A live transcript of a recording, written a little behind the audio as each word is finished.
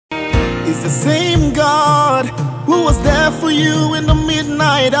is the same God who was there for you in the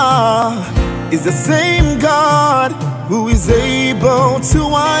midnight hour. Is the same God who is able to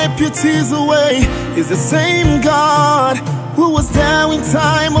wipe your tears away. Is the same God who was there in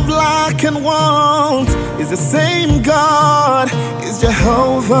time of lack and want. Is the same God. Is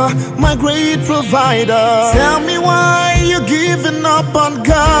Jehovah, my great provider. Tell me why you're giving up on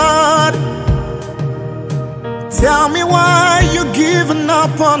God. Tell me why you're giving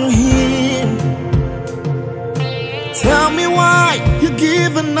up on Him. Tell me why you're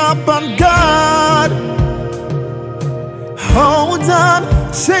giving up on God. Hold on,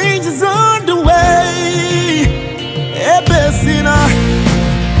 change is on the way. Ebesina,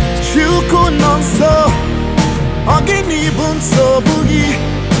 chuku nonso, ogini bunso bugi,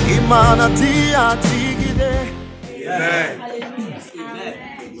 imana dia tigide. Amen.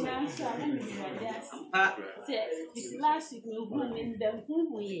 Last week, we were in the room.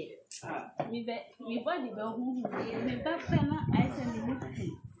 Me body be who me back na I send me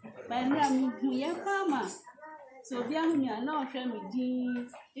by now me farmer. So be a me na hwe me din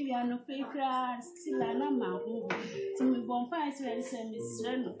if you are no fake still na ma ho to me bonfire say me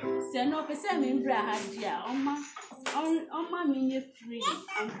sre no say no pese me mbra ha dia oma me nye free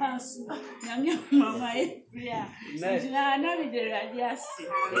and pass na me mama e free a na na me de radia se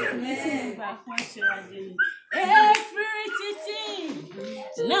me say ba kwa shira din every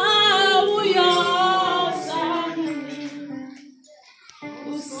titi now we are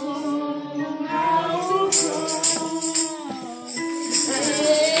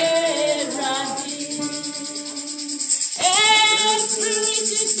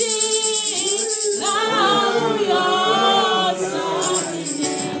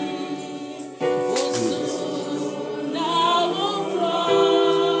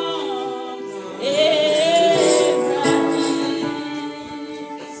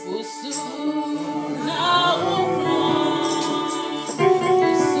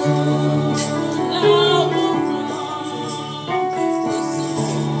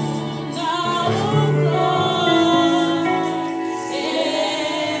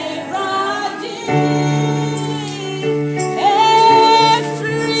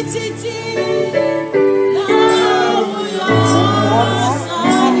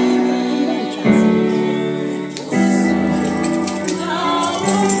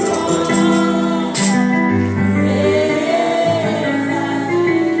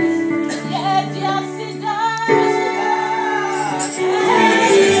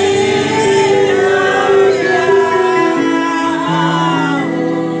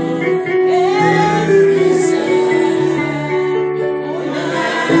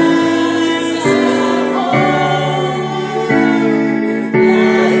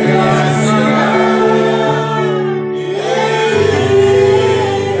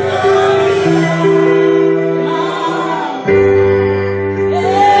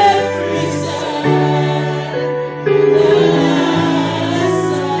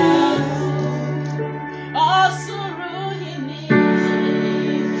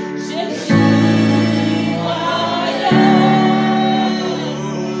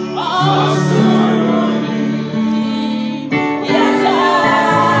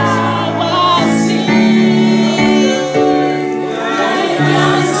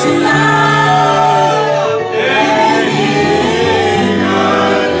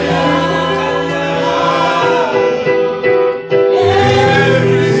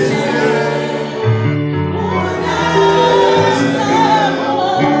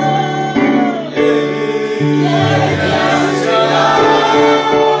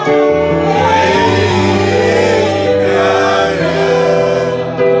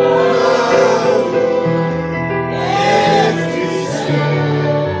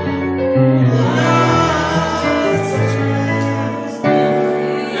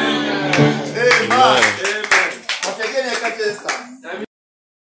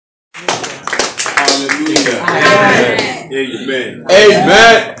Amen.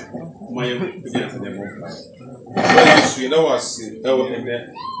 Amen. My you know what? Say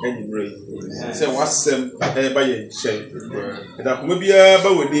what's by a shame. That may be a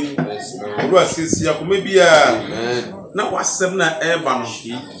bawdy. You may be a now what's seven airban.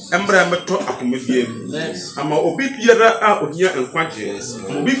 Embrametro Akumibian. I'm a obipia out of here and quadges.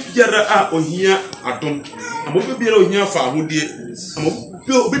 Obipia on here at Dom. I'm obipia here for Hoodie. I'm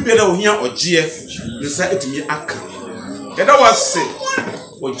obipia here or GF. You said it to me, Aka. And I was say,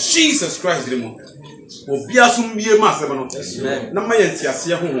 well, Jesus Christ, will be a soon be a master. No, my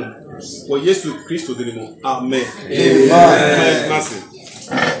entire home. Well, yes, to Christ, amen. Amen. Master.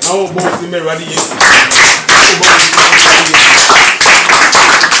 Our boss in my radiation.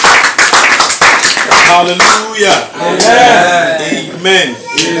 Hallelujah. Amen.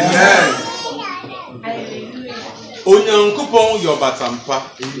 Amen. Onyankopon your batampa.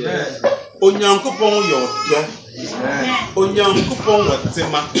 Onyankopon your do. Onyankopon wa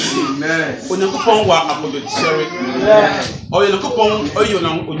tema. Onyankopon wa apodochere. Onyankopon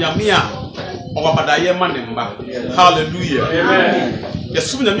onyame a owabadaye manemba. Hallelujah. Amen.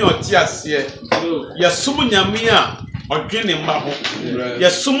 Yesum nyame otiase. Yesum nyame a odwene mba ho.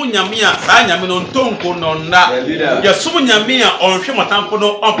 Yesum nyame a saa nyame no ntonko no nda. Yesum nyame a onhwe motamfo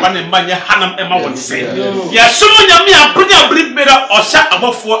no ompa ne mba nye hanam ema wonse. Yesum nyame a bronya bribera osha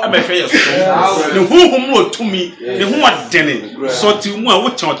abofo emehwe yeso. Ne huhum otumi, ne hu adene. So ti mu a wo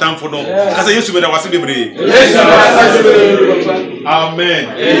che motamfo no. Kasa Yesu beda wase bebre. Amen.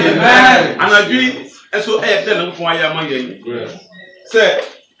 Amen. Anadwi eso e de na mfo ayama yen. Say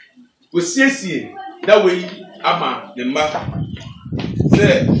we siesie that way ama the mba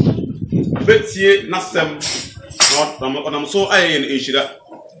say betie nasem onam so ayen enhira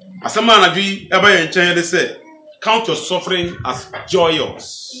asema anadwi eba yen chen de say count your suffering as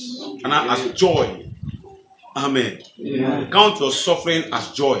joyous and as joy. Amen. Yeah. Count your suffering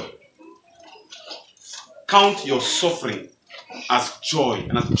as joy. Count your suffering as joy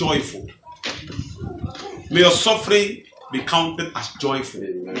and as joyful. May your suffering be counted as joyful.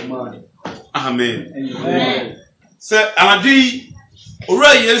 Amen. Amen. Amen. Say, Anadi, Ora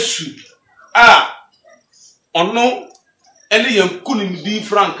Yesu, ono, any young kunim di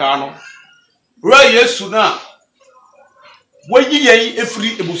francano. Ora Yesu na, where ye a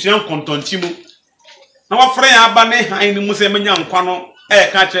free ebusian contontimo. Now, a friend abane haini musemenya kwano,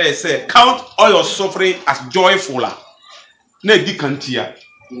 catcher say, count all your suffering as joyful. Ne di kantia.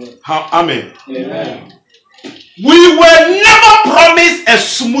 Amen. Amen. We were never promised a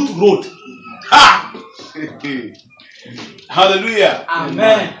smooth road. Ha! Hallelujah.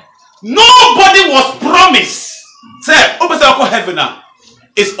 Amen. Nobody was promised. Say, Obasako heaven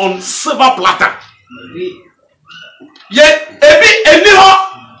is on silver platter. Yet, anyhow,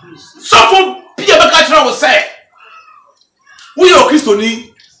 so Piabakatra will say, we are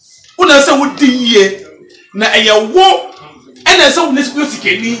Christoni, una say what ye na a walk and as so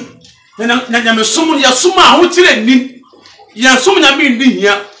nesquisicani. Nanyame sumu ya suma hutire ni ya sumu nyame ndi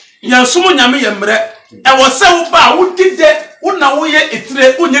hia ya sumu nyame yemre e wo se wo ba wo dide wo na wo ye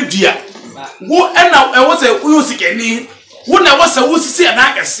etire onye dua wo na e wo se wo sikani wo na wo se wo sisi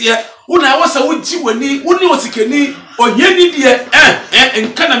na akese wo na wo se wo ji wani wo ni wo sikani onye ni die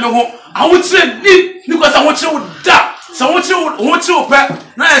nka na me ho ahotire ni ko sa ho kire wo da sa ho kire wo pe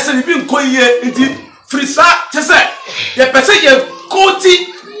na ye se ni bi nkoyie nti frisa tese ye pese ye koti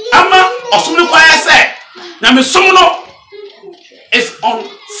ama osumni kwaya say na me somuno is on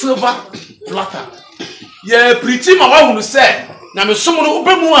silver platter. Ye preaching ma wa hunu say na me somuno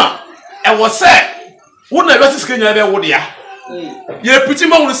ubemu a e wo say wo na yoti skenya be wo dia. Ye preaching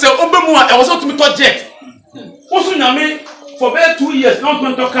ma hunu say ubemu a e wo so tumi to jet. Wo so nyame for be 2 years not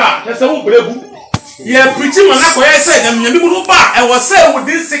to car. Just say wo brebu. Ye preaching ma na kwaya say nyame mu ba e wo say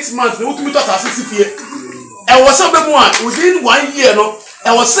within 6 months na wo tumi to asase fie. E wo say ubemu a within 1 year no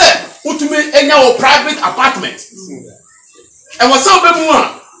I was said, Utumi enya o private apartment. I was so be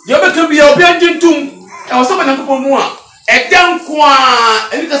more. You can be a bianjin tomb. I was so many more. A damn qua,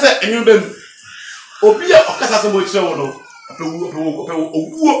 and it said, and you been Obia or Casa Mochono.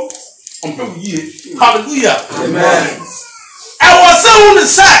 Hallelujah. Amen. I was so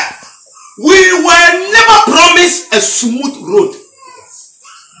sad. We were never promised a smooth road.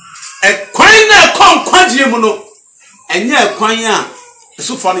 A quina con quadrimono, and yeah, quina.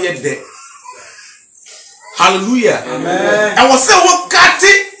 So far yet there. Hallelujah. Amen. I was saying what got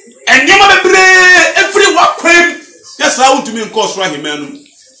it and you every what claim. That's how to me in course right here, man.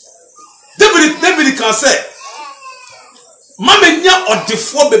 David can say, Mamma nya or the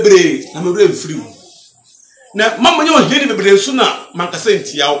 4 baby, I'm a real free. Now, Mamma, you're hearing baby sooner,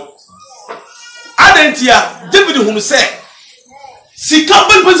 Mancasentia. Adentia, David who say, Si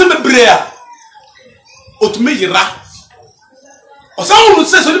couple person brea or to me, or someone who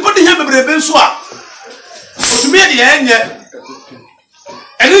says, anybody here may be so. To me, the end,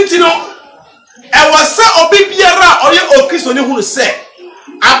 and you know, I was so obibiara or your Christian who say,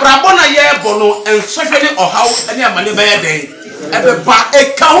 Abrabona ye bono and certainly or how any money by a day, ever by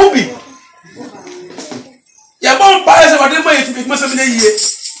a cowby. Ya bon pass what they might be must have been a year.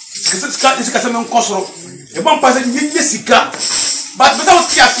 This is Casaman Cosro. A bon pass in Jessica, but without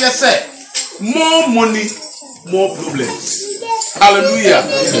say, more money, more problems. Hallelujah.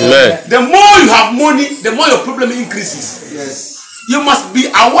 Amen. The more you have money, the more your problem increases. Yes. You must be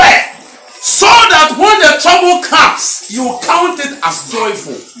aware so that when the trouble comes, you count it as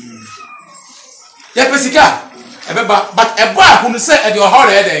joyful. ya pesika ebeba but eba hunu say e de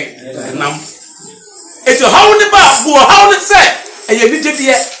ohore e den nam eto how ne ba bo how ne say e ye ni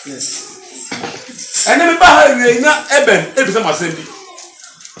jede ene me ba ha wi na eben e bi say masem bi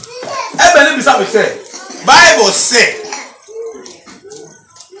eben e bi say me say Bible say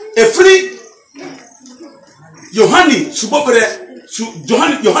a free Yohani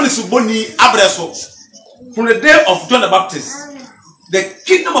Suboni Abreso from the day of John the Baptist, the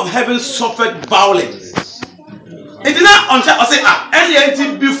kingdom of heaven suffered violence. It did not until say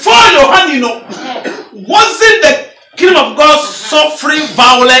and before Yohani wasn't the kingdom of God suffering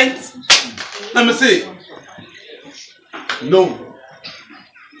violence? Let me say no.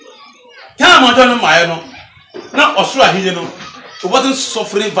 Can I John my not Australia it wasn't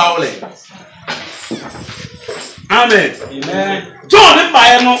suffering violence. Amen. Amen. John the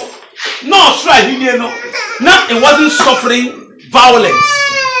Bible, no Australia, now it wasn't suffering violence.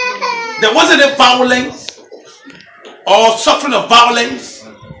 There wasn't a violence or suffering of violence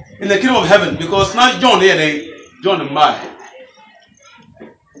in the kingdom of heaven because now John here, John the man.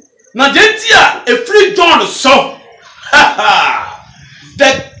 Now Gentia, a free John saw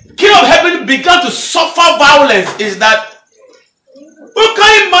the kingdom of heaven began to suffer violence is that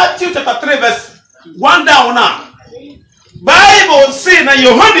okay, Matthew chapter 3 verse 1 down now. Bible say na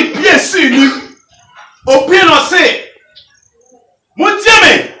Yohani PSC ni opinion say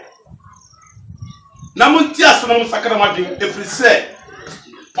Mutiame na muntia so na musakara madwin every say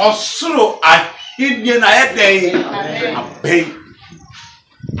osoro ahidie na eden aben.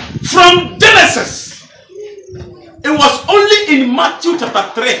 From Genesis it was only in Matthew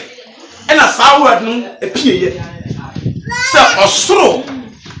chapter 3 and as our word no epieye say osoro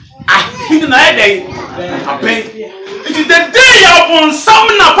ahidie na eden aben. It is the day upon some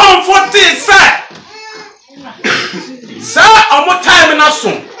upon 40 sir. Sir, I'm more time in a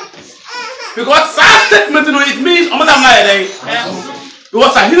soon. Because that statement it means I'm not day. It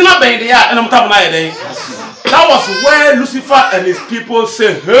was a hidden up in the air and I'm talking about day. That was where Lucifer and his people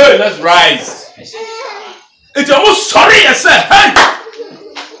say, hey, let's rise. It's almost sorry I said, hey,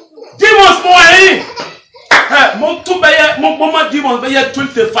 demons more in. More demons by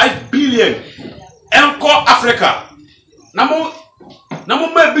 25 billion. And call Africa. Namo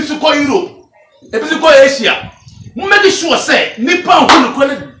me bisuko Europe, e bisuko Asia. Mo make sure say nipa hunu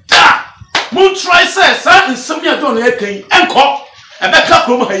kwele da. Mo try say sa nsem ya don e kan enko e be ka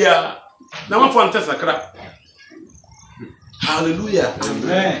krom ha ya. Na mo fo ntesa kra. Hallelujah.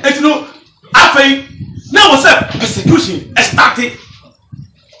 Amen. And you know, after now was a persecution started.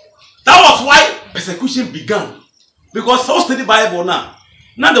 That was why persecution began. Because so study Bible now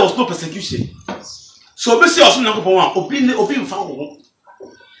there was no persecution. So basically, also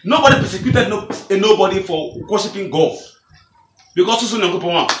nobody persecuted nobody for worshiping God. Because if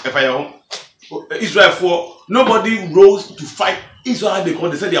Israel for nobody rose to fight Israel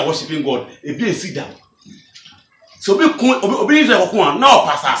because they said they are worshiping God. It be a sit down. So Israel now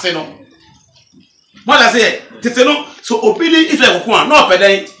pass no. What I say, so obedient Israel no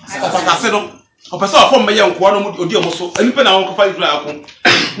pedai pass no. Opasa from me yan kwa no odi omoso anipa na won fa Israel akon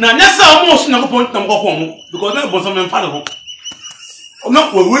na nyasa omoso na ko na ko mo because na bonso me fa no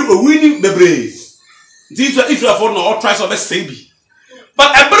no we ni bebre Israel for no all tries of the same be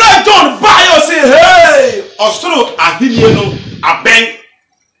but Abraham John buy you say hey osoro ahidie no aben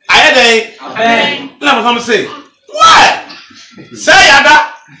ayede aben na mo say what say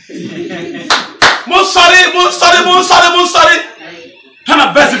yada mo sorry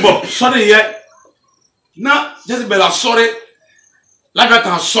hana baseball sorry here. Na Jezebel sorry,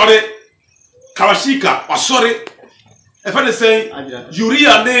 Lagata sorry, Kawashika was sorry. If I say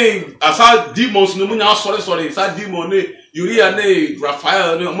Uriah name as our demons no munya sorry, sa demon name Uriah name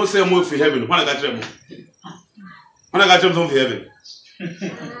Raphael no mo say mo fi heaven. When I got them from heaven.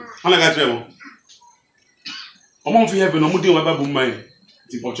 When I got them. Omo fi heaven omo dey wa babu man.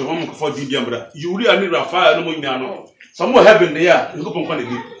 Ti pocho omo ko for di biambra. Uriah name Raphael no mo nya no. Some more heaven there, you go pon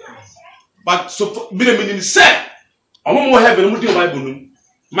dey. But so meaning say omo mo heaven mo dey Bible no.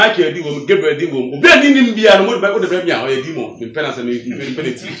 Michael di wo Gabriel di wo. Obi ani nim bia no mo Bible dey bra bia o ye di mo. Me penance me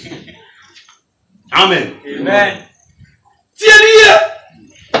penalty. Amen. Amen. Tiania.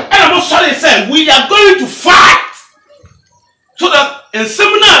 And I'm sorry say we are going to fight so that in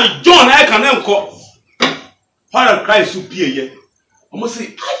seminar John I can enko. Father Christ will be here. Omo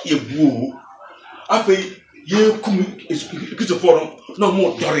say aye buo. Afei ye kum Christopher no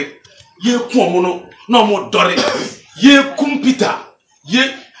more dore. Ye kum no more dore. Ye kum Peter.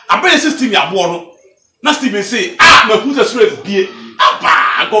 Ye abere system ya bo no. Na Stephen say ma who's a straight be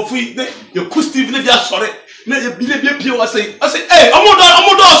aba go free ye ku Stephen dey sorry. Na ye bile bia pie wa say I say hey omo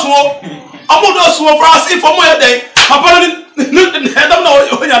do don't swear for us if for more day. Papa, I don't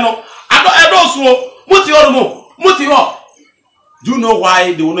know. I don't swear. Muti. Do you know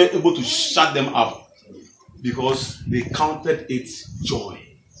why they were not able to shut them up? Because they counted it joy.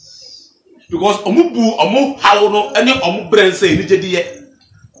 Because omu halono any omu brain say ni jediye.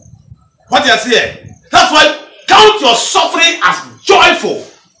 What you say? That's why count your suffering as joyful.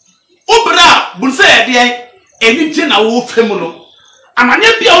 Obra bun say dey eni je na wo femu no.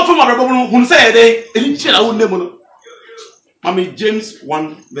 Amanye bia wo femu abobo no hun say dey eni je na wo nemu no. Mami James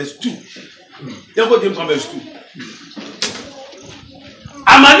 1 verse 2. You go James 1 verse 2.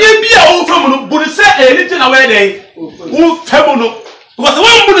 Amanye bia wo femu no bun say eni je na we dey wo femu no. Because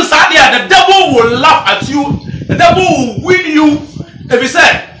when you start there, the devil will laugh at you. The devil will win you. If he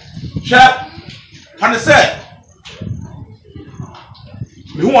said, "Share," and he said,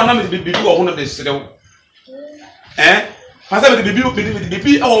 "Me who want me to be or who not this today?" Pastor, me be who today?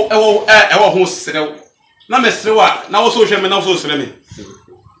 Na me strewa. Na also share me. Na also share me.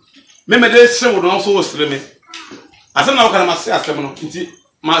 Me dey share we also share me. Asem na wakana mase asem no. Nti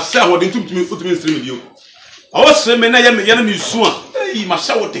ma share ho de ntumi stream video. I was saying, "Men, I am a young son. Hey, my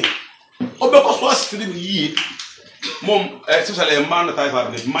shouting. Oh, because was streaming ye. Mom, especially a man that I have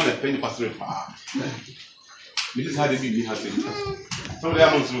a man at penny pastor. This is how the baby has it. So they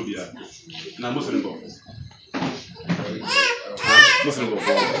are Muslim here. Now Muslim go. Muslim go.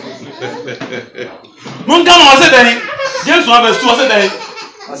 Mon come on, say that. James 1 verse 2 say that.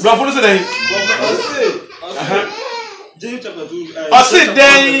 Bravo say that. James chapter 2. I said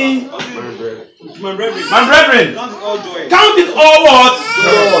then. My brethren, count it all what?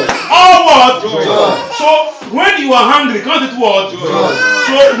 Joy. All what? Joy. So when you are hungry, count it what? Joy.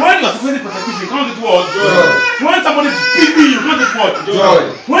 So when you are suffering persecution, count it what? Joy. When somebody is beating you, count it what?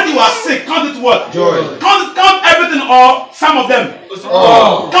 Joy. When you are sick, count it what? Joy. Count everything or some of them.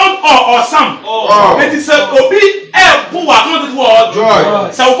 All. Count all or some. All. It is a obi poor, count it what?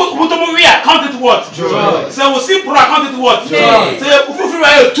 Joy. So we count it what? Joy. So we see poor, count it what? Joy. So if we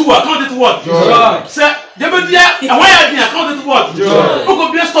count it what? Joy. Say, Jebedia, and why I didn't count it what? Joy. Who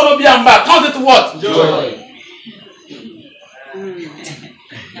could be a store of Biamba? Count it what? Joy.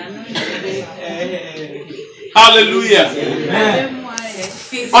 Hallelujah. Amen.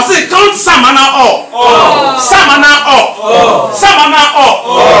 I say, count some and all. Some and all. Some and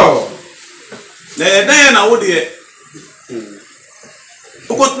all. Then I would hear.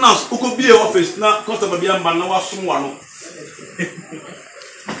 Who could be a office now? Customer Biamba, no was someone.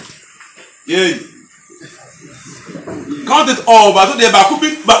 Yeah. Count it all, but they could be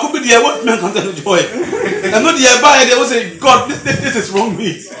the what man can't enjoy. And not the buyer, they will say, God, this is wrong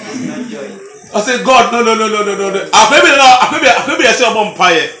meat. I say, God, no. I could be a self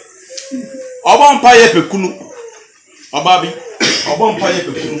umpire. Umpire pekunu. Ababi. Umpire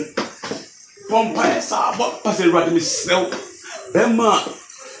pekunu. Umpire sa what pass right me sell. Emma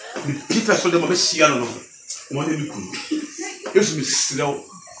the people so them be see no. Mo dey kunu. Yesu me sell.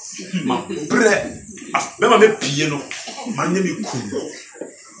 Ma bre. Bema me pie no. Ma nye me kunu.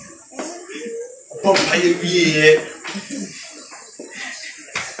 Umpire wiye.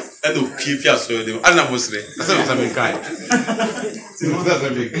 I do keep your soul. I'm not Muslim. That's not something kind.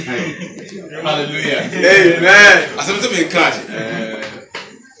 Hallelujah. Amen. That's something kind.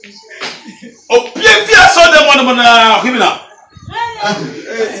 Oh, Pierre saw them one of him now. I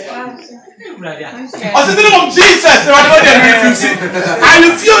said, the name of Jesus. I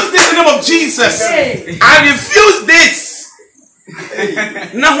refuse this in the name of Jesus. I refuse this.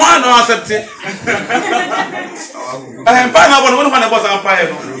 No one will accept it. I am fine. One was empire.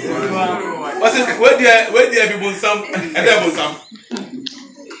 Where do people some and there some?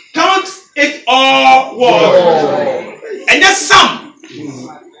 Count it all what? And just some.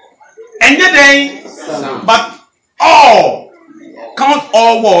 And yet they but all. Count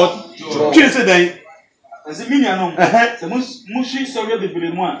all what? Qui est day? C'est mignon non. C'est mouchi sorry bébé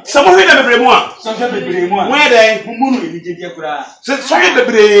moi. Ça mouchi bébé moi. Ça fait bébé moi. Where day? Mumunu ni je dia kura. C'est sorry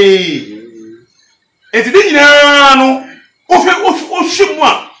bébé. Et tu dis non. O fait o chez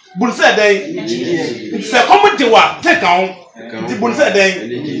moi. Boulsa day. C'est comme tu vois, c'est quand. Di boulsa day.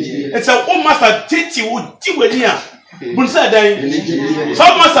 Et ça o master titi o di wenia. Boulsa day.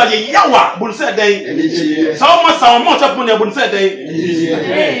 Ça o master ye yawa boulsa day. Ça o master mo ta pon boulsa day.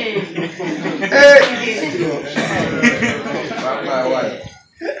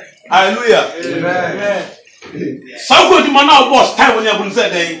 Hallelujah. Amen. Some go to Mana boss time when you say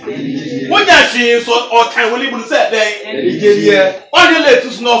day. What does she so or time when you say day? Why you late to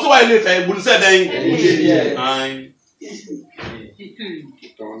know so I late I would say day.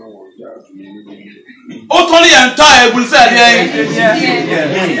 Oh, Tony and Ty would say day.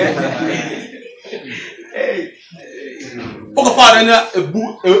 so far then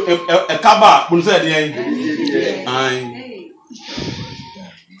a kaba bun say dey.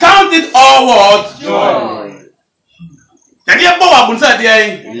 Count it all what? Joy. Yadi e bawa bun say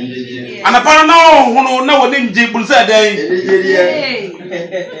dey. Anapa na hono na woni nje bun say dey.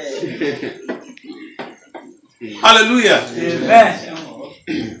 Hallelujah. Amen.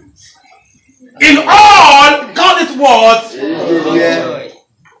 In all, count it what? Joy.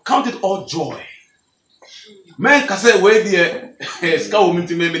 Count it all joy. Men can say, wait there, scout me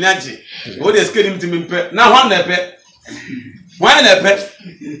to me, Minaji. What is getting to me? Now, one nepe. One nepe.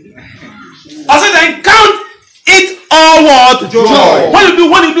 I said, then count it all what? Joy. When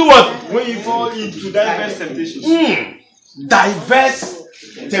you do what? When you fall into diverse temptations. Diverse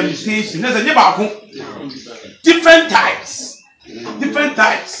temptations. Different types. Different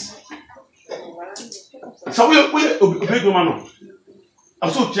types. So we big woman. I'm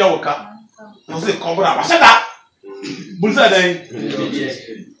so tired. I say cobra. I said that. Bunsa day.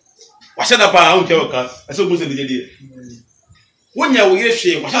 I said that. I don't care what. I said bunsa day. When you hear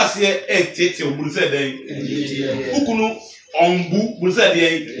shame, what I say, tete bunsa day. Ukunu ombu bunsa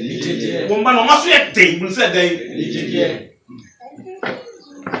day. Woman, no matter what day bunsa day.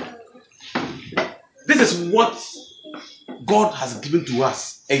 This is what God has given to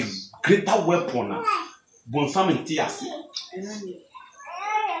us, a greater weapon. Bonsam and Tiasi.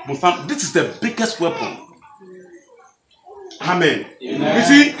 This is the biggest weapon. Amen. You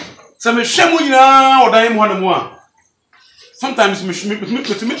see, some shame or dying one more. Sometimes me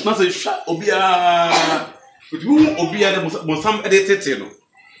say shut obia with you obia the Bonsam edited.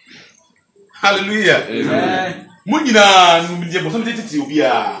 Hallelujah. Amen. Mujina numije Bonsam edited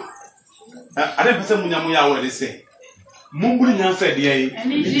obia. I don't say Munyamuya what they say. Mumbuli nyan said ye.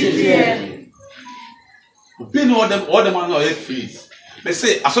 Being all them are free. They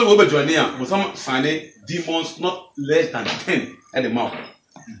say, I saw over Joania, but some sign demons not less than 10 at the mouth.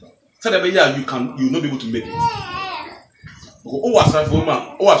 So that you will not be able to make it. Oh, I said,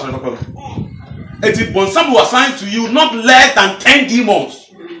 woman, oh, I said, it when some were assigned to you not less than 10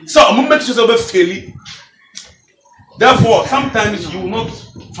 demons. So I'm going to make yourself fairly. Therefore, sometimes you will not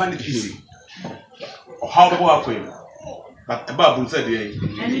find it easy. Or how the world for you. But about Bunsa,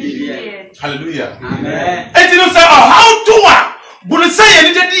 hallelujah. Amen. And you know, say, how do I?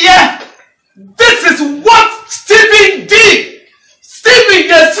 This is what Stephen did. Stephen,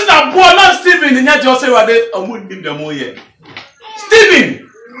 yes, not Stephen, and yet you say, I wouldn't give them more yet. Stephen,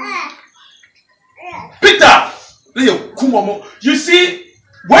 Peter, you see,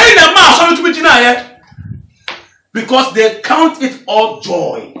 when the man saw to be denied, because they count it all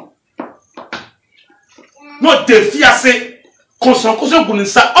joy. Not the fear say. Concentration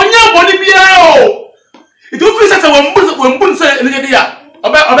gunisa. Onya body biao. It don't feel say when bun say any dia.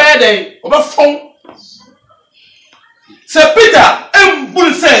 Oba dey, oba phone. Say Peter,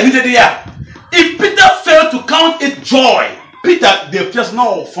 bun say any dia. If Peter failed to count it joy, Peter the just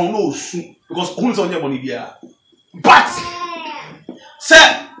now from no soon because who is onya body bia. But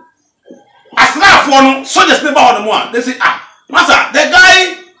say as now for no soldiers never on the one. They say master, the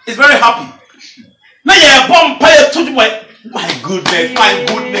guy is very happy. Now you bomb pay to the way. My goodness,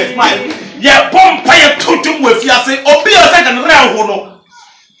 yeah, bumpire told you with you say, or be a second round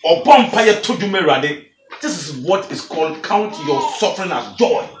or bumpire told you me ready. This is what is called count your suffering as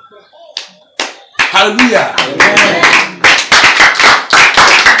joy. Hallelujah.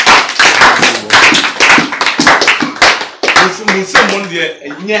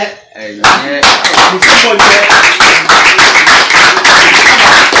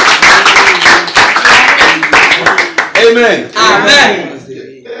 Amen. Amen.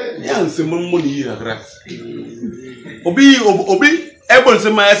 Yeah, some money here. Obi, able to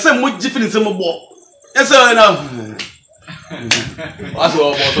my some much different some more. Yes, sir. Now,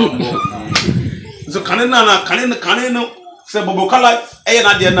 so can no say Bobocala,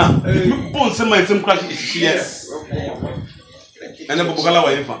 na Diana. Pon some my some crash is yes. And then Bobocala wa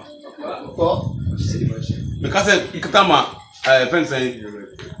yefa. Because Katama, fancy.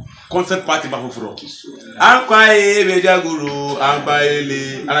 Concert party bafufuro. Ankwaye beja guru,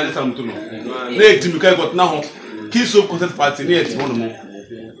 ankwaye anani samtuno. Ne timika got na ho. Kiso concert party ne eti hono mo.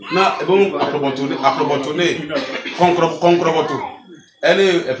 Na ebon akroboto ne konkroboto. Ene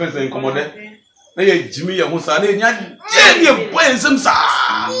efense incommode. Na ye jimi ye ho sa na nya je ye boy nsem sa.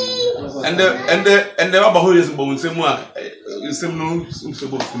 And aba ho yesu bo nsem a nsem no nsem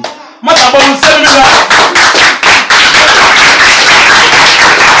bo nsem. Mata bo nsem mi na.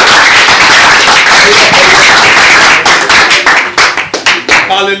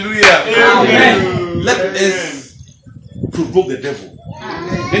 Hallelujah. Amen. Let us provoke the devil.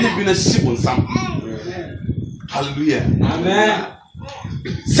 Then you've been a ship on some. Hallelujah. Amen.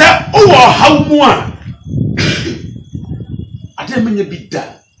 Say, oh, how more? I didn't mean you be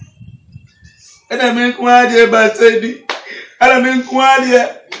done. And I mean, quite by Sadie. And I mean,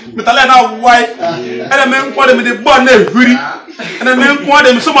 quite but I let out white. And I mean, quite with the bonnet, really. And I mean, quite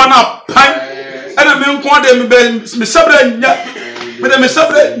them someone up pine. And I mean, quite them, Miss Sabra, but I'm a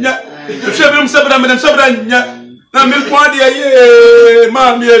Sabra, to show them Sabra, and Sabra, I mean, quite a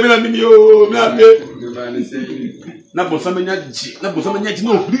mammy, Number something no,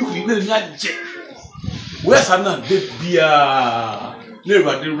 where's another beer?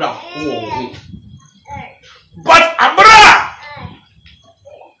 Never the rap. But Abra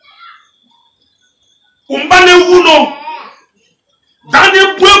Umbane Wuno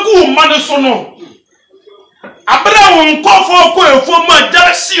Daniel Buegu Manasono Abra won't call for my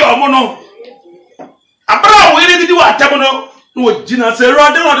jealousy or mono. Abra, we didn't do what Tabono. No, Gina said,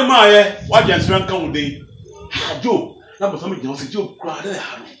 rather on the Maya. What you answer come day? Joe, number something else. Joe cried.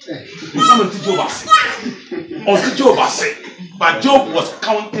 Someone to Joe Bassett. Or to Joe Bassett. But Job was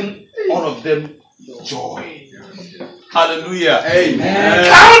counting all of them joy. Hallelujah. Amen.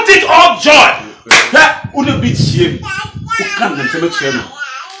 Count it all joy. That wouldn't be shame. Who can't them shame?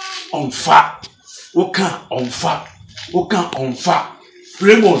 On fire. Who can't on fire? Who can't on fire?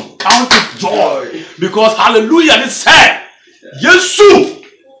 Raymond, count it joy. Because hallelujah, it said, Yesu,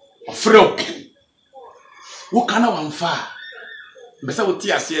 Afro. Who can't on fire? Besa wo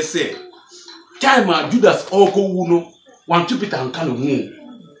ti ase say time Judas oko wu no wan tu Peter nka no hu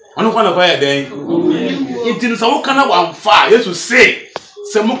ono kwa na kwa den intin so wo kana wan fa Yesu say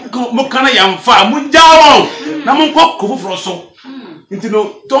se mo kana yam fa mo jawo na mo ko foforo so intin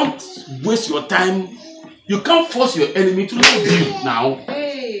no don't waste your time. You can't force your enemy to love you now.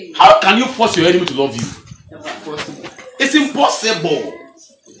 How can you force your enemy to love you? It's impossible.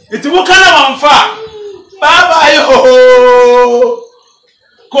 It's mo kana wan fa bye yo.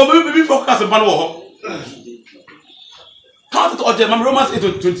 Come be focus on Pano. Count it all, Romans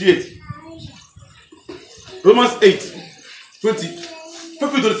 8:28. Romans 8:20.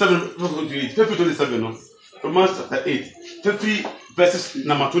 27. No. Romans chapter 8. 50 verses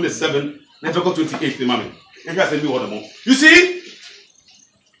number 27. Never go 28. The mommy. You see,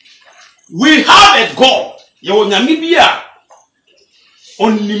 we have a God. You Namibia.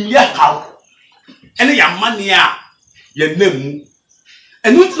 On Nimia how. Any Yamania. Your name.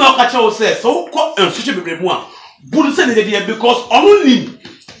 And we now catch ourselves so called and social bebremua. Bull said it because only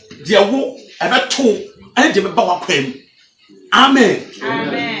their work ever told and they power pen. Amen.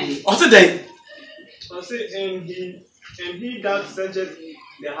 Amen. Also, they and he that searches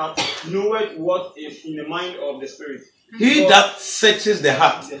the heart knoweth what is in the mind of the spirit. He that searches the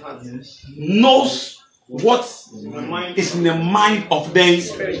heart knows what is in the mind of the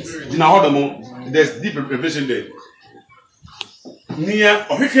spirit. There's deep revelation there. Near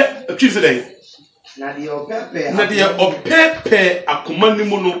or today. Nadia Opepe Akumani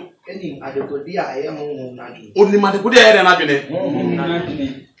Mono. Only Madagodia and Adjune.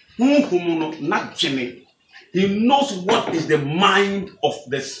 Not Jimmy. He knows what is the mind of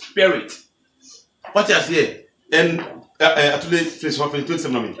the spirit. What is here? And actually, face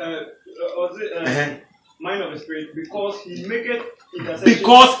 27 mind of the spirit, because he maketh intercession.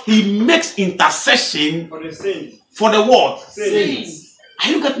 Because he makes intercession for the saints. For the what? Saints. Are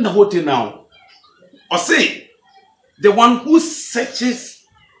you getting the whole thing now? Or say, the one who searches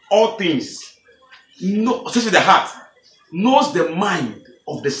all things, searches the heart, knows the mind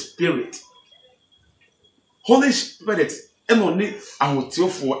of the spirit. Holy Spirit, emoni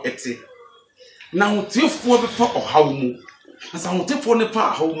ahotefo ete. Na ahotefo before ohawo. As ahotefo ne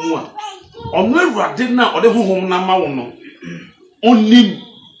pa ahawo a. Ono awurade na ode honhom na ma wo no. Onim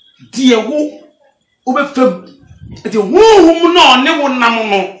die wo obefam. Ete honhom na one wo nam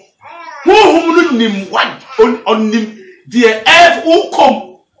no. Honhom no nim what onim die earth will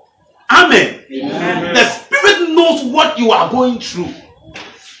come. Amen. Amen. The spirit knows what you are going through.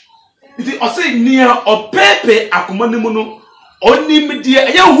 It is say near or pepe akumanimono onim die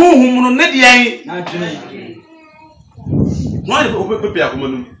eye honhom no ne die why pepe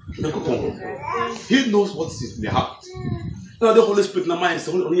akumanum. He knows what is in the heart. Now the Holy Spirit na mind is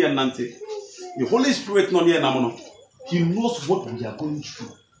only nante. The Holy Spirit no near namono. He knows what we are going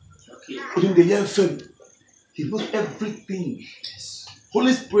through. Okay. He knows everything.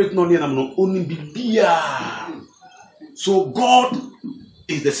 Holy Spirit no near namono only bibia. So God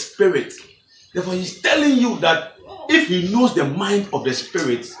is the spirit. Therefore, he's telling you that if he knows the mind of the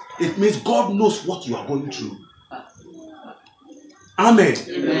spirit, it means God knows what you are going through. Amen.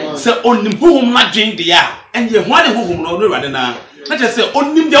 So onim hum na dwen dia and ye hwan hum no no rade na. Let us say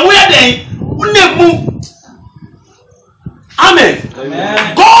onim dia we dey unemu Amen.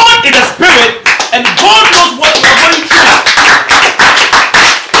 Amen. God is a spirit, and God knows what we are going through.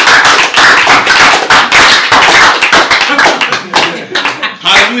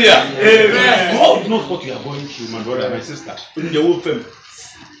 Hallelujah. Amen. God knows what you are going through, my brother, my sister. In the whole family.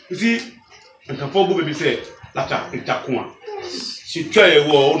 You see, and the poor baby said, Lata, in Takuma. She tried a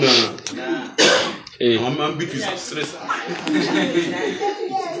war. I'm bit with stress.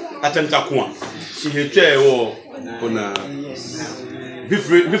 At Takuma. She had tried a war on a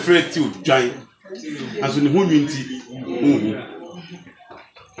different to giant. As in the community.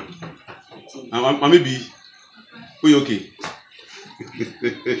 Maybe. We okay.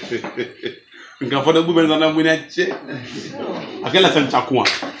 Nka for the women na mwina che akela tanta kwa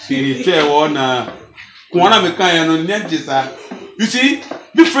si che wona kwa na me kan ya no nje sa you see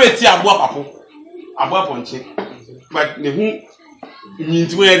be free ti abo apo nche but ne hu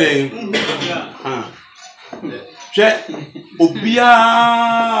nyinti we den che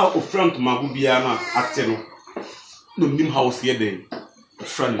obia o front magu bia na ate no nim house ye den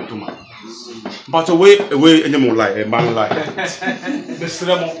friend to man but away anyam lie man lie the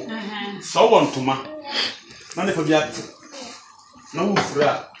seremo so want to ma na ne fa bia na wo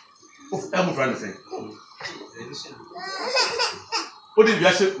fura am friend say o de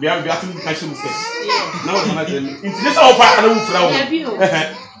bia se bia tin ka se mu say na wo na dem inti so fa na wo fura wo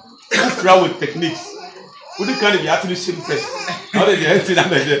fura with techniques o de kan bia tin se mu say na de bia tin na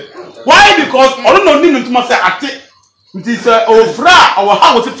de why because I don't know nim to ma say ate nti say o fura o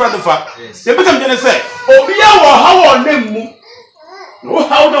ha wo ti friend fa e be tam je say obi ya wo ha wo nem mu no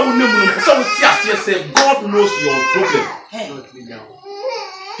how that will name so we say God knows your problem.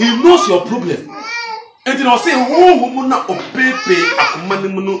 He knows your problem. And you know say who na opepe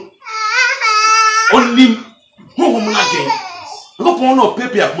akomanim no onim who na gen go pon na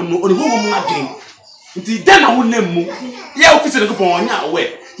opepe akomanim no onim who na gen nti den na wo name mu ya office go pon onya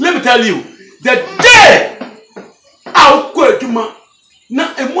aware. Let me tell you the day I'll go aduma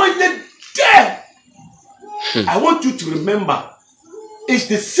na emoye there. I want you to remember it's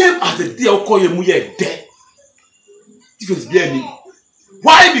the same as the day I call you muye dead. Difference behind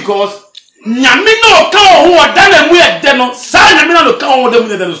why? Because Nyamino can who are done and we are dead no sign Nyamino can who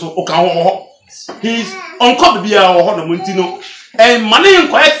them so okay. He's on copy be our Honamuntino and money in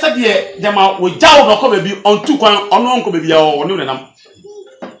quiet said here Jama will jaw no come be on 2 on uncle baby or no nam.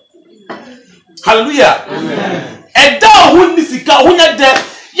 Hallelujah. And down who this is when you're dead,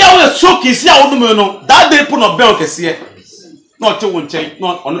 you will soak his yaw no that day put no bell here. Not to one change,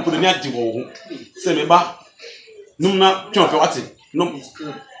 not on the Punyati. Say me ba. No, not John Watty. No,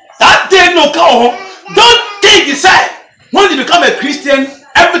 that day no cow. Don't think it say. When you become a Christian,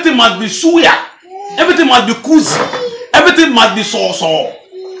 everything must be suya, everything must be kuzi, everything must be so.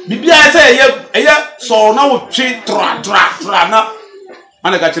 Bibia say, yeah, so now we train tra na.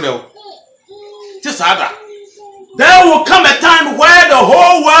 And I got you know. Just other. There will come a time where the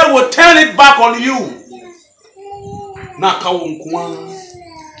whole world will turn it back on you. A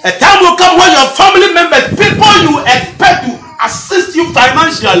time will come when your family members, people you expect to assist you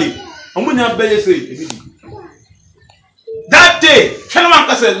financially, and when you have better say, that day, Kelman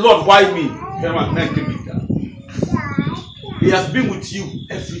can say, Lord, why me? He has been with you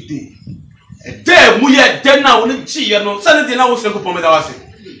every day. A day, we are dead now. We need you know. Suddenly, now we say, "Come and I want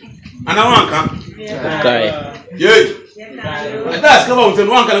to come." Okay. Yeah. That's come on.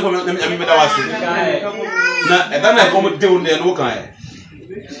 One can come and me that na eda na come down there no kan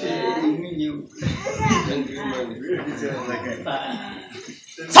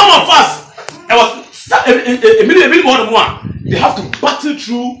some of us it was a minute more they have to battle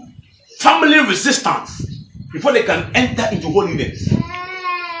through family resistance before they can enter into holiness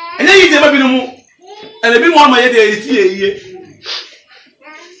and then you never be no more and be one my day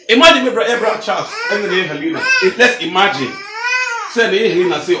imagine Abraham Charles and then Helena let's imagine. Say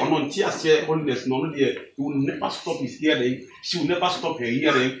Helena say on tears here holiness no there he will never stop his hearing, she will never stop her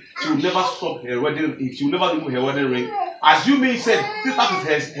hearing, she will never stop her wedding, she will never remove her wedding ring. As you may say, this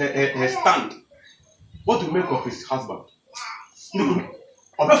is her stand. What to make of his husband? On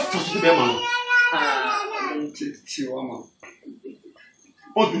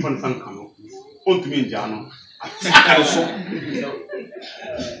to Fansankano, on to Minjano.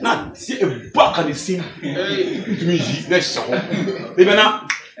 Now, see a buck on the scene to me. Let's show.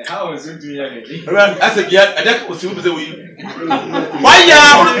 How is it doing? I said, yeah, I just was able to say, why,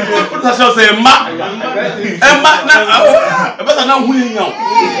 yeah, that's what I say, but now,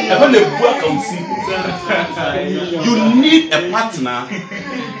 when the buck on scene, you need a partner.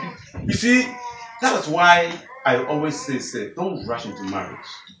 You see, that is why I always say, don't rush into marriage.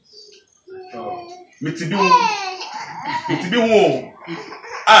 To be warm.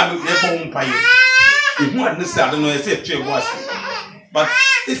 I'm a umpire. If one had said, I don't know, I said, but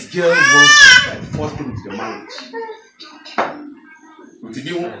this girl wants to force him into the marriage. To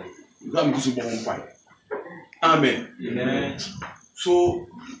be warm, you got me to be umpire. Amen. Amen. So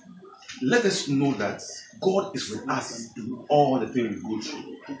let us know that God is with us in all the things we go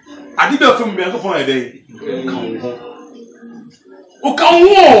through. I did not film me for a day.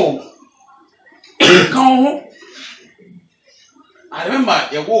 I remember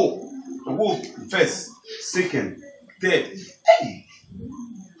you go first, second, third. Hey,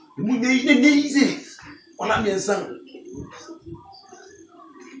 easy. All I mean, son.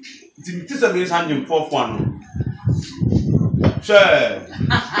 It's a minute and fourth one. Sure.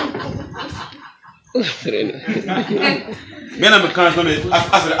 You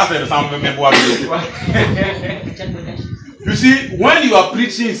see, when you are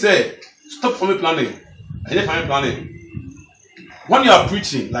preaching, say, stop for me planning. I didn't find planning. When you are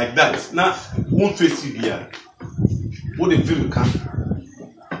preaching like that, now won't face you here. What the film can.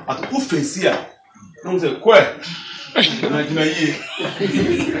 At who face here? No say, "Quay."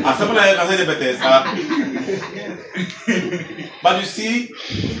 But you see,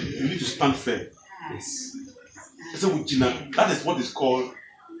 you need to stand firm. Yes. So that is what is called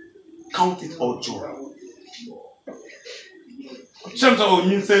count it all joy.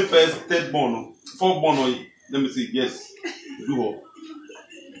 Sometimes you say first, third born, fourth born, let me see, yes, do all.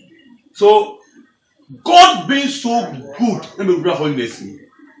 So God being so good, let me read holiness.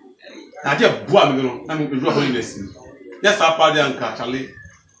 I just boy, let me read holiness. Yes, I party and Charlie.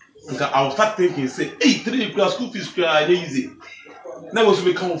 I will start thinking, say, hey, 3 class school fees cry easy. That was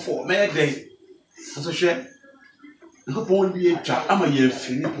become 4 may day. And so share. I hope won't be a trap. I'm a year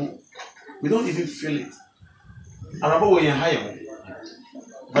feeling. We don't even feel it. I'm about when you're higher.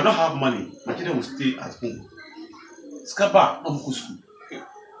 If I don't have money, my children will stay at home. Scaba, I'm going to school.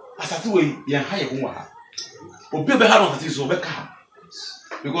 As I do, you're higher home. But be better on this over car.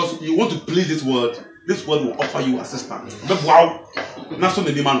 Because you want to please this world will offer you assistance. But wow, not so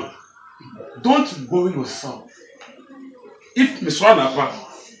many man. Don't worry yourself. If Miss Rana,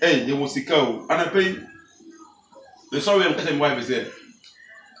 hey, you will see cow, and I pay the sorry I'm telling wife is there.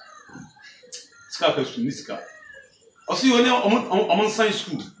 Scarpers to Miska. I'll see you on science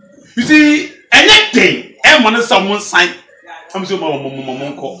school. You see, anything, and someone sign, I'm so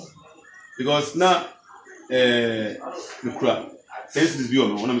my call. Because now, the crowd. This is the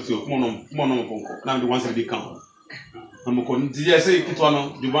one I'm saying. Come on, now the ones that they come. I'm going to say, you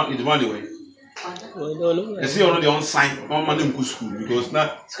want the way. I see already on sign, one man in school because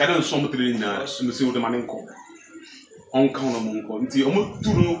now Skyden some training now, so we see what the man in call. On count of Monco, until almost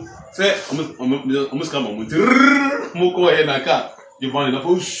 2 say, almost come on, Moko and I car. You want enough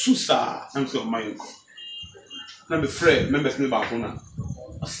of Susa, I'm so my uncle. Number Fred, members in the balcony.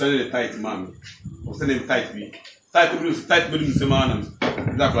 I send a tight man, or send him tight me. Tight building the man,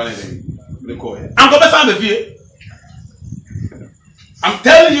 that running. The call. I'm going to sound the fear. I'm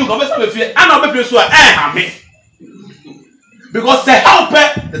telling you, I'm not going to swear, me. Because the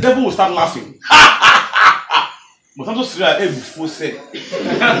helper, the devil will start laughing. But I'm just saying, before say,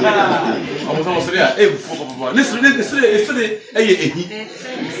 I'm going to say, before, listen,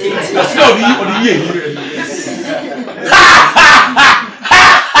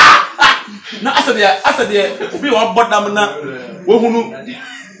 now, I said, we want bottom now.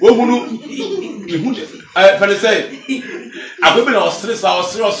 Say, I go be no stress.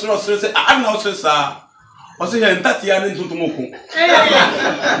 I'm not stress. I say, and that year into Tomoko.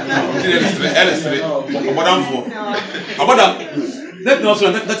 Let me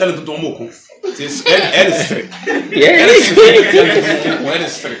also that into Tomoko. It's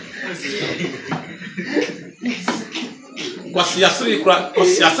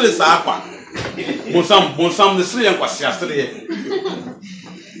Kwasiasre saapa. Bonsam the sri and kwasiasre.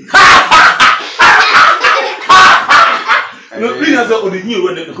 No, bring us on the new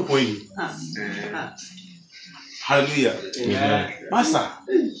word the coupon. Hallelujah. Master,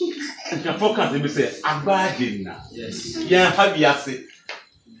 your focus will say, Abadina. Yes. Yeah, have you say.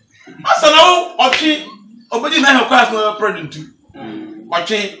 Master, no, Ochi, Obadi now requires no present too.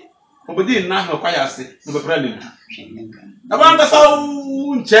 Ochi, Obadi now requires no present. About the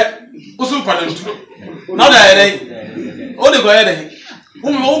sound check, also present too. Now that only go ahead.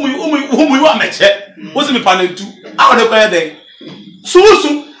 Whom we want to check, wasn't me panel too. I would go ahead. So.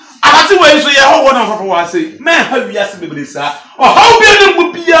 I see where you say, "Oh, what I'm say, man, how you ask me this, or how be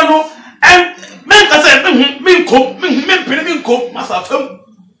the piano and men can say, men cope, master film.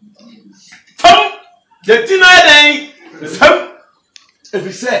 The dinner day, if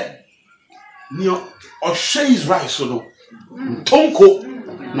he said, Neo or Shay's rice solo. Tonko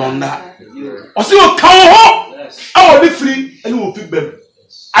nona. Or see you come I will be free and you will pick them.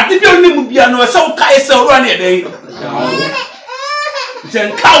 I think you need to be an so Kaisa run a day.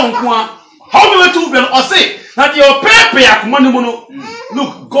 Then count one. How many two men or say that your paper money mono?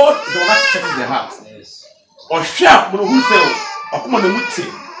 Look, God is the one that checks the heart. Or share who sell or come on the muti.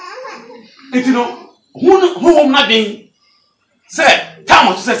 And you know, who nothing say,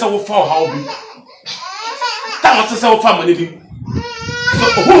 Thomas says I will fall how be. Thomas says I will farm money. So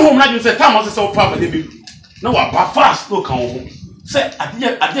who nothing say, Thomas says I will farm money. No, I fast no count. Say,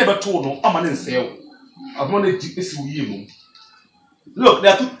 I never told no, I'm an sale. I want to this you. Look,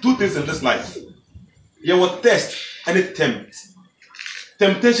 there are two things in this life. You will test and it tempt.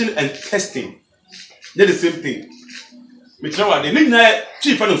 Temptation and testing. They're the same thing. Me try the midnight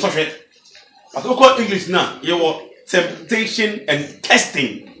chief and social. But we call English now. You will temptation and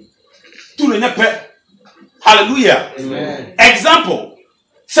testing. To the hallelujah. Amen. Example.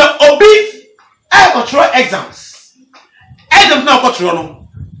 So Obi, I got try exams. Exams now got try no.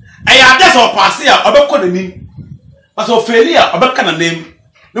 I have just or pass here. I be call the name. But so failure. I be call the name.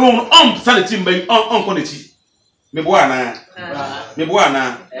 No one sanity be on quality. Me buana. Me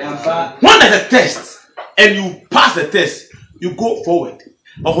buana. When there's a test and you pass the test, you go forward.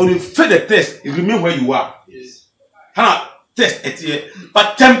 But when you fail the test, you remain where you are. Yes. Test it here.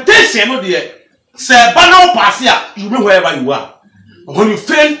 But temptation, no dear. Say, banal pass here, you remain wherever you are. But when you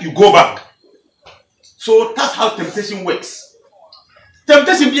fail, you go back. So that's how temptation works.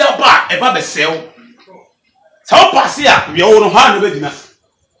 Temptation be a bar, a bad sell. So pass here, we all know how to do.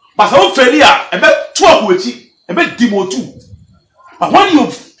 But so failure, a bit 12 with it, a bit demo too. But when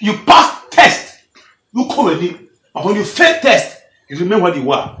you pass test, you come with it. But when you fail test, you remain where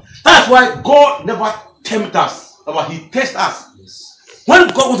you are. That's why God never tempt us, but He tests us. Yes. When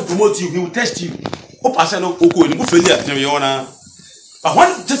God wants to promote you, He will test you. But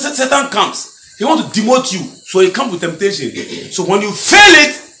when Satan comes, he wants to demote you, so he comes with temptation. So when you fail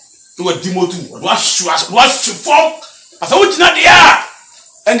it, he will demote you. What's from? I said, what's not there?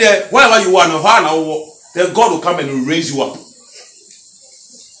 And wherever you are, then God will come and raise you up.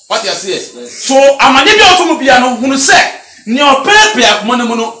 What you say? So I'm a neighbor of Mubiano who say, "Nyo pepe money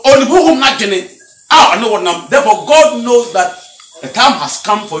mono only who not getting it." I know what now. Therefore, God knows that the time has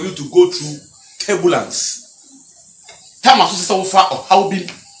come for you to go through turbulence. Time has so far or how big.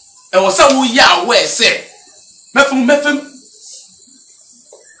 It was so ya where say, "Mefum."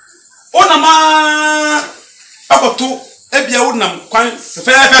 Onama, I got to ebia wonam kwan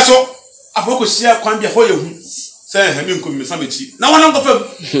fefe so afoko sia kwan bia ho yehu say hemi nkomi samechi na wana nkofam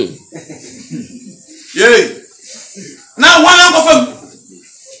ye na wana nkofam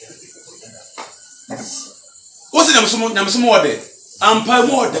osi nyamsumo wode ampa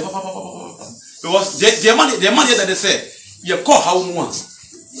mo wode because the money that they say ye call how mu a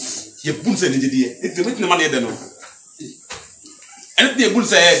ye bunse ne de it the money money de no and the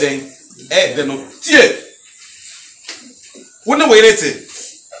bunse de no tie wona we rete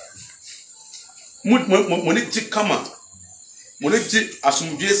moneti kama moneti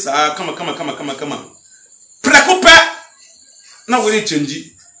asumdie saa kama prekopa na we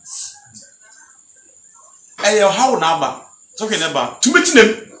change ayo how na ba so ke na ba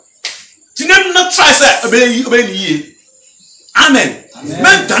tinem na try say obey ni ye amen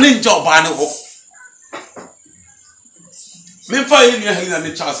men dane job ba ne ho men fa ye ni Helena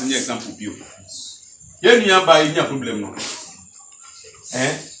ne Charles ni example bio ye ni aba ye nya problem no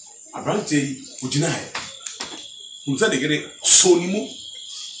Abrante ujina he unza de gere sonimu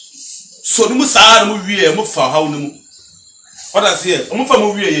saa mu wie mu fa hawo nimu what I say mu fa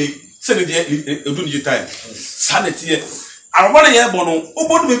mu wie ye se ne de edu ni time sanity ye arwana ye bono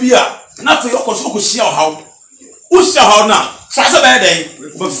obodu bebi a na to yokoso okosia hawo usia hawo na fa se be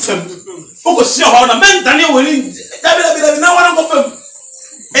den for fam okosia hawo na men dane woni dabi na wana ko fam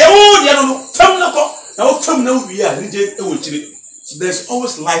e wo de no fam na ko na wo fam na wie a nje e wo chire. There's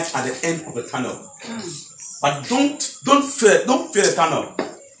always light at the end of the tunnel. But don't fear the tunnel.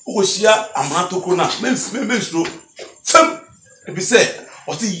 Okosia amato krona men slow. If you say,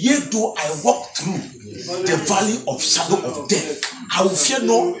 "What yet do I walk through the valley of shadow of death, I will fear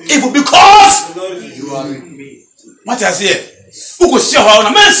no evil because you are with me." What I say? Okosia ho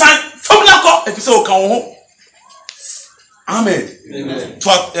na men san fam na ko if you say o kan ho. Amen. Amen.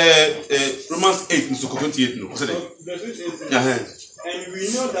 Romans 8:28 no. And we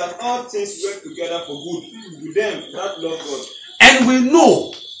know that all things work together for good to them that love God. And we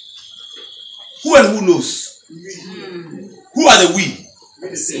know. Who and who knows? Who are the we?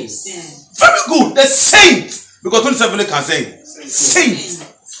 The saints. Very good. The saints. Because 27 can say saints.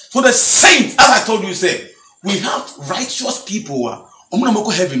 So the saints, as I told you, say, we have righteous people. Omuna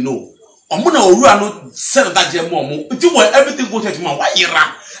moko heaven no. Omuna orua no said that je mo mo. Until everything go church man. Why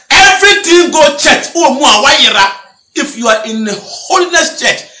yira? Everything go church. Oh mo why yira? If you are in the holiness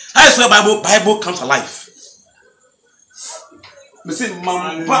church, that's where Bible comes alive. Me say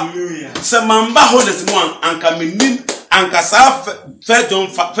mamba. Say mamba holiness one anka menim anka sa 1 John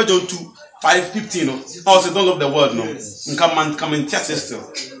 2:5-15 no. Also don't love the word no. Nka man come in church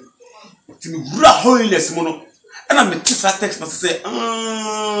still. To me holiness mono. And I'm a text and say,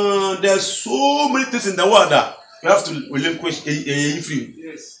 there's so many things in the world that you have to relinquish free.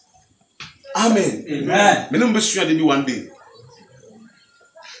 Yes. Amen. Amen. Me no be sure they be one day.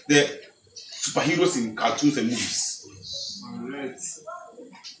 The superheroes in cartoons and movies. Alright.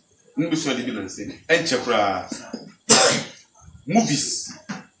 Me be sure they be dancing. And chakra movies.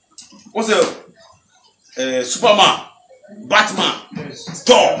 What's Superman, Batman,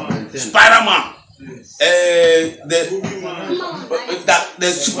 Thor, Spider-Man. The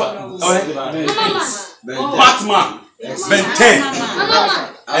super Batman, Ben 10,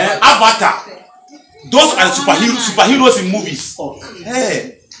 Avatar. Those are the superheroes in movies.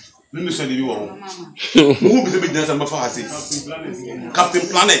 Hey, let me show you one. Captain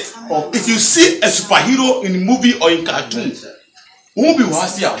Planet. If you see a superhero in movie or in cartoon,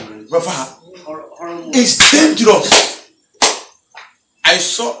 it's dangerous. I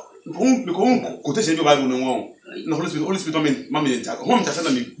saw. Quotation the Bible no Holy Spirit me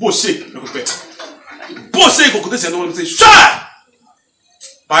bo shake quotation no say sure.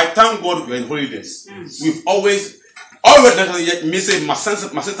 By thank God we are in holidays. We've always me say my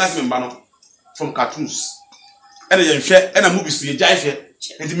sensitize member from cartoons and you share and movies to jai share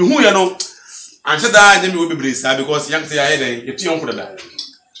and me who you know and say that me will be brace because young say I then you young for that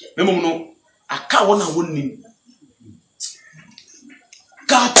me no aka wona wonni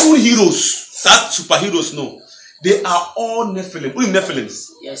cartoon heroes, that superheroes, no, they are all Nephilim. What is Nephilims?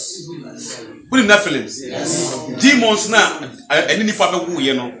 Yes. What is Nephilims? Yes. Demons now, any papa who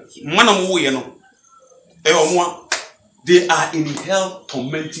you know, man who you know, they are in hell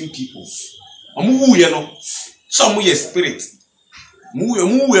tormenting people. Who you know, some who spirit,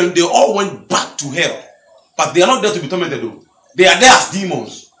 they all went back to hell, but they are not there to be tormented though. They are there as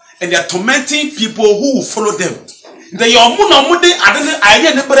demons, and they are tormenting people who will follow them. They are they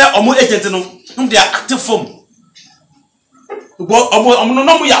are active form.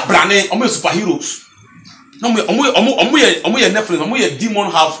 Superheroes.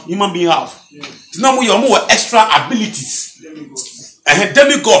 Demon half, human being half. Extra abilities.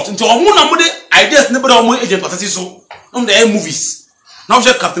 Demigods. Ideas movies. Now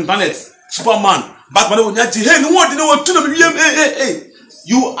Captain Planet, Superman, Batman. You are glorifying a demon.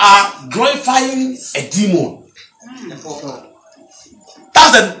 You are glorifying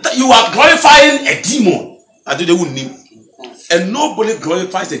a demon. And nobody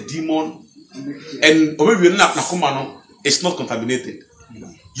glorifies a demon and it's not contaminated.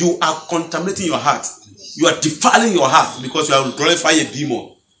 You are contaminating your heart. You are defiling your heart because you are glorifying a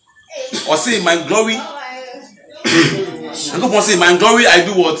demon. Or say my glory. I'm going to say my glory I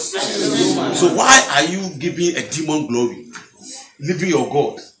do what? So why are you giving a demon glory? Leaving your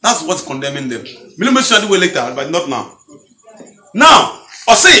God. That's what's condemning them. We'll make sure I do it later, but not now. Now,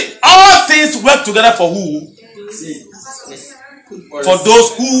 or say all things work together for who? For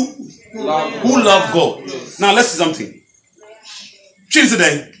those who love God. Now let's see something. Choose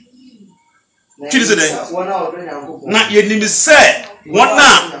today. Now you need to say what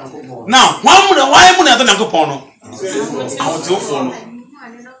now? Now why am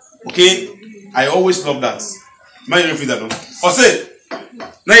okay, I always love that. Or say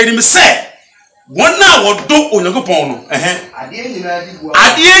now you need to say one now what do Onyankopon adie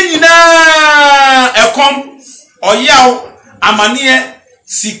nyina ekom oyaw amane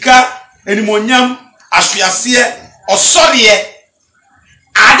sika enimonyam ahwease osore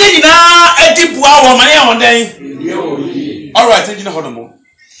adie nyina edibua wo mane on den all right engine honomo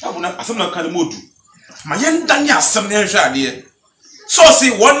abuna asem na kan modu mayen danye asem ne hwe ade so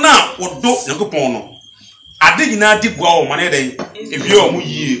see one now what do Onyankopon no adie nyina dibua wo mane den ewie o mu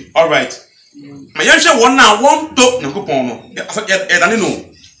yie all right. My young one now one dog Nakupono.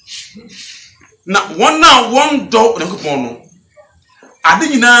 Now one now one dog Nakupono. I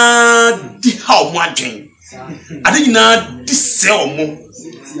didn't know how much. I didn't know this sell more.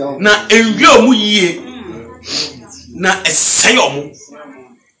 Now a real mu ye. Now a sale more.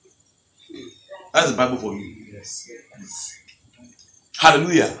 That's the Bible for you.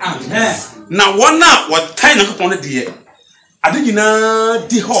 Hallelujah. Amen. Now one now what time Nakupon dear. I didn't know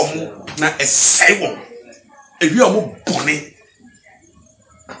the home na a sale. If you are more bonny,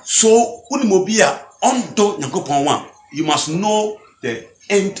 So unimobia ondo Nyankopon one, you must know the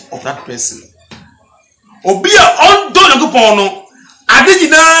end of that person. Obia ondo Nyankopon no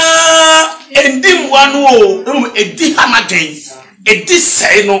adijina endim wanu o edi hamagen edi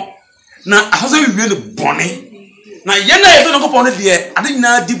sei no na aso wiwe no bone na yena edo Nyankopon no de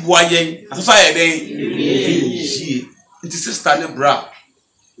adijina di boa yen aso ya den yie nti sister ne bra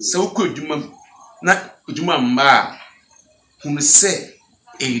se ukọ adwuma na adwuma mba hunu se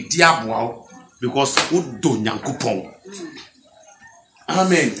edi aboa because odo Nyankopon.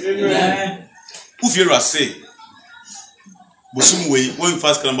 Amen. Amen. If you say Bosum way, when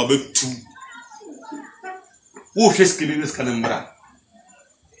first can about 2. Who face killing this canembra?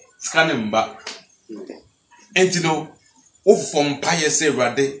 Scanemba. And you know, from pious say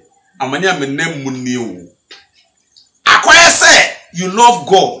rade, and many am name munio. Acquire say you love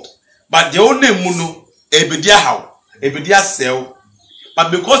God, but the only muno, ebedia how, ebedia sell.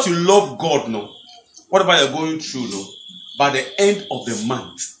 But because you love God, no, whatever you're going through, no, by the end of the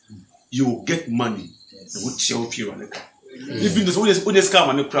month, you will get money. Which shall feel even the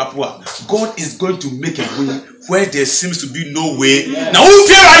God is going to make a way where there seems to be no way. Now, who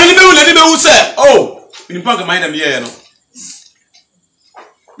fear I say, oh, in the mind of here, no.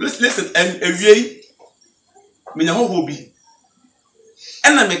 Listen, and a way, me na ho be.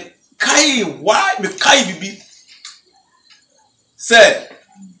 And I me kai why me kai bibi. Say,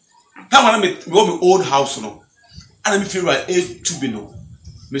 time when me go me old house no, and I me feel right to be no,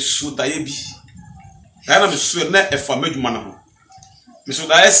 me so die bi. I am sure na if I made man. Mr.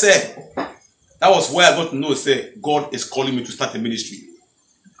 Dai said that was where I got to know say God is calling me to start a ministry.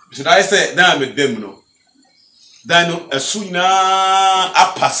 Mr. Dai said now I'm a them no. Then as soon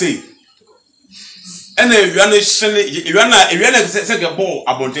a passé. And if you are say the ball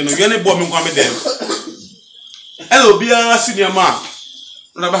about no you are ball me come them. And obi a senior man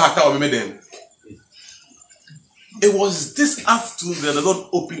never had to me them. It was this afternoon that the Lord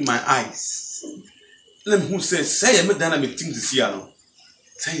opened my eyes. Let me who says, say, I made dynamic things this year.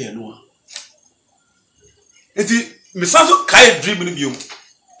 Say, I know. Eti, me sanso kai dream in you.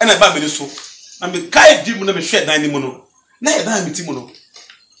 And I bab in so. And me kai dream when me share dining mono. Na e dynamic team mono.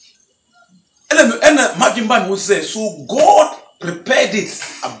 And Martin Ban who says, so God prepared it.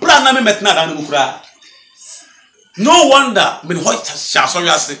 A brand name met na dan mukra. No wonder me what shall sorry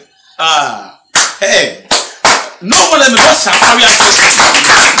I say. Ah, hey. No wonder me what shall sorry I say.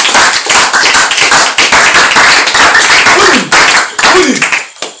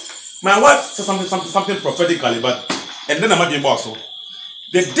 My wife said something prophetically, but and then I'm not boss. So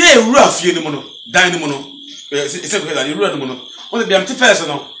the day we are feeling mono, dying mono, it's a good idea. You run mono. What the empty first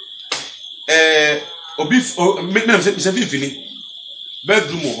no? Obi, me say fini.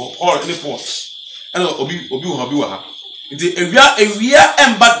 Bedroom or any porch. And obi wa. Nti ewia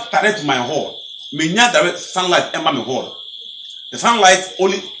emba direct my hall. Me nya direct sunlight emba me hall. The sunlight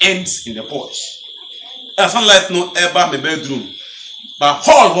only ends in the porch. The sunlight no emba me bedroom. But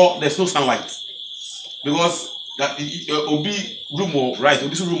hall there's no sunlight because that obi room or right,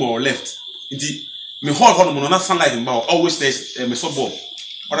 obi room or left. Indeed, me hall no sunlight in bow. Always there's me suburb.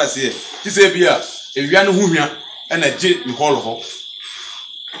 What I say, this area if you are no who here and a jet me hall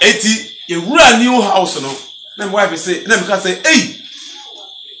 80 a real new house no. Then wife say, then can say, hey,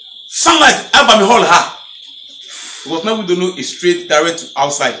 sunlight above me hall ha. Because now we don't know it's straight direct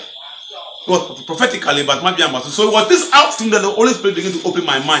outside. It was prophetically, but maybe I'm so it was this afternoon that the Holy Spirit began to open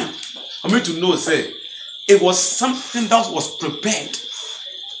my mind. I mean to know, say, it was something that was prepared.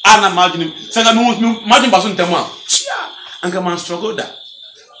 And imagine, say, imagine Basun Tema, and come on, struggle that.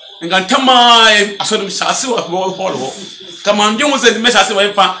 And can tell my, I saw them, I see what more follow. Come on, you was the message,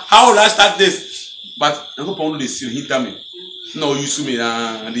 how will I start this? But I go on this, he tell me, no, you sue me,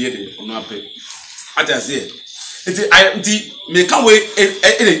 and the other, I'm not pay. I just say, it's me can't wait,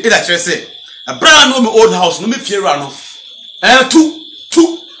 it actually say. A brand new old house, no me fear no.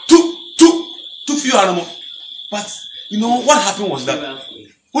 Too few animals. But you know what happened was that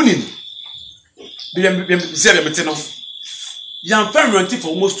Unin young family rented for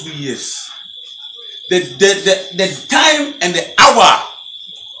almost 2 years. The time and the hour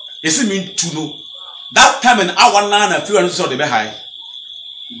is mean to know. That time and hour now a few hundred of the bed high.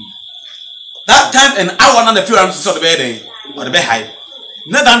 That time and hour now a few hundred of the bed or the bed high.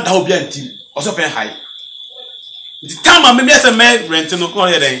 Not that will be anti. Also very high. The time I maybe as a man renting no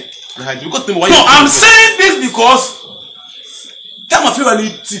because no, I'm saying this because time I feel I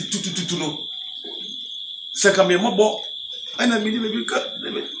need to know. Second me more and I mean maybe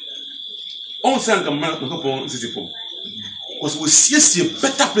on send a man to go on 64. Because we see a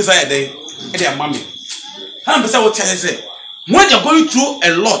better place I day and their mommy. How am I what I say? when you're going through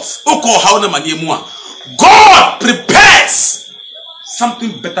a lot, God prepares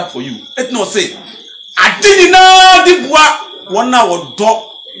something better for you. Let not say, I didn't know the boy 1 hour dog.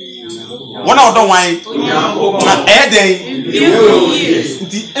 1 hour dog wine.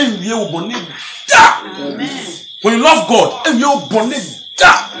 When you love God, and you're born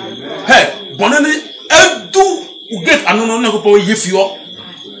hey, born do get another if you are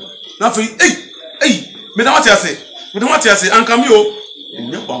nothing. Hey, me don't want to say, and come you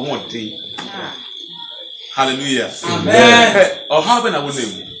never one day. Hallelujah. Amen. Or how I will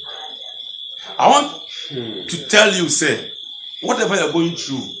name. I want to tell you, say, whatever you're going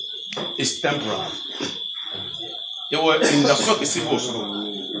through is temporal. You were in the sock is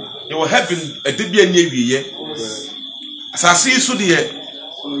you were having a debut near you. As I see so dear,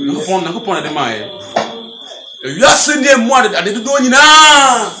 upon the mile. You are sitting there more than I did do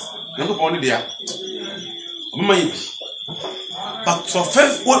now. Never upon it there. But so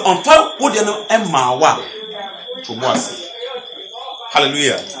first, what on fire would you know Emma? To was.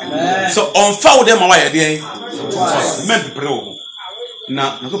 Hallelujah. Amen. So on fire them away again. Men pro.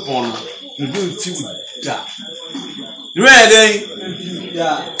 Now, no upon you don't feel that. Ready?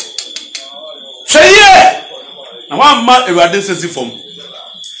 Yeah. Say yeah. Now one man a radin sense from.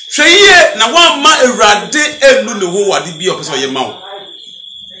 Say yeah. Now one man a radin elu ne ho wadi bi opese oye ma wo.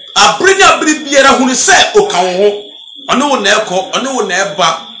 Abrenya biri biara hu ne se o kan ho. Ono wo na ekọ, ono wo na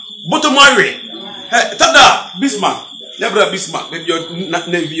eba. Botomare. Hey, tada Bismarck. Nebra Bismarck.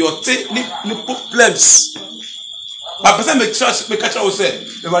 Maybe your take ni problems. But person make church make catch us say,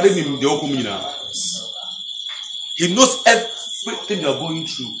 everybody him the okumina. He knows everything you are going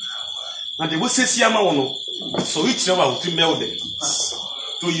through. And they will say siama wono. So each never will tell me there.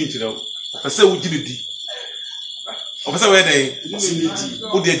 2 years now. Person we jinidi. Person where they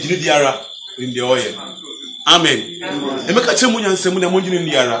who they jinidi ara in the oil. Amen. E make catch mu nyansem na mo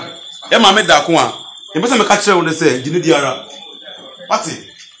jinidi ara. E ma me da ko a. E person me catch we say jinidi ara. Party.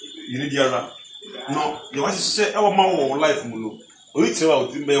 Jinidi ara. No, you want to say our man life mu no. O each never will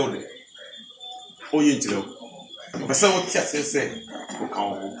tell me there. O yin tire. Person what tia say o kan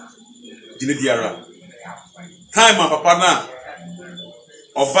o. Jinidi ara. Time papa na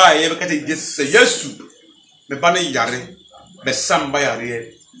oba ye be kete Jesus say Yesu me ba na yare be samba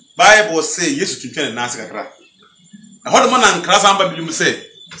yare Bible say Yesu tuntun na asakra na hodo man na nkra samba bi mu say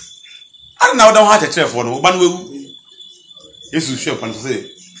ana na oda ho ha kire fo no oba no wewu Yesu hwe pan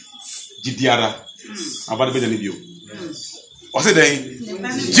say jidiara abade be da ni bio o say den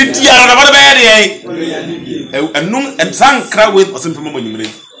jidiara na abade be dey enum ensankra we o say mfama manyumre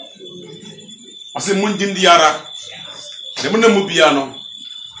o say mun jidiara de mun na mu bia no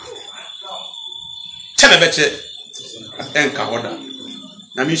chebe beche enka hoda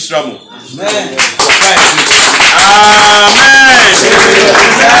na mi shiramo amen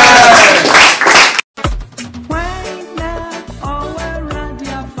amen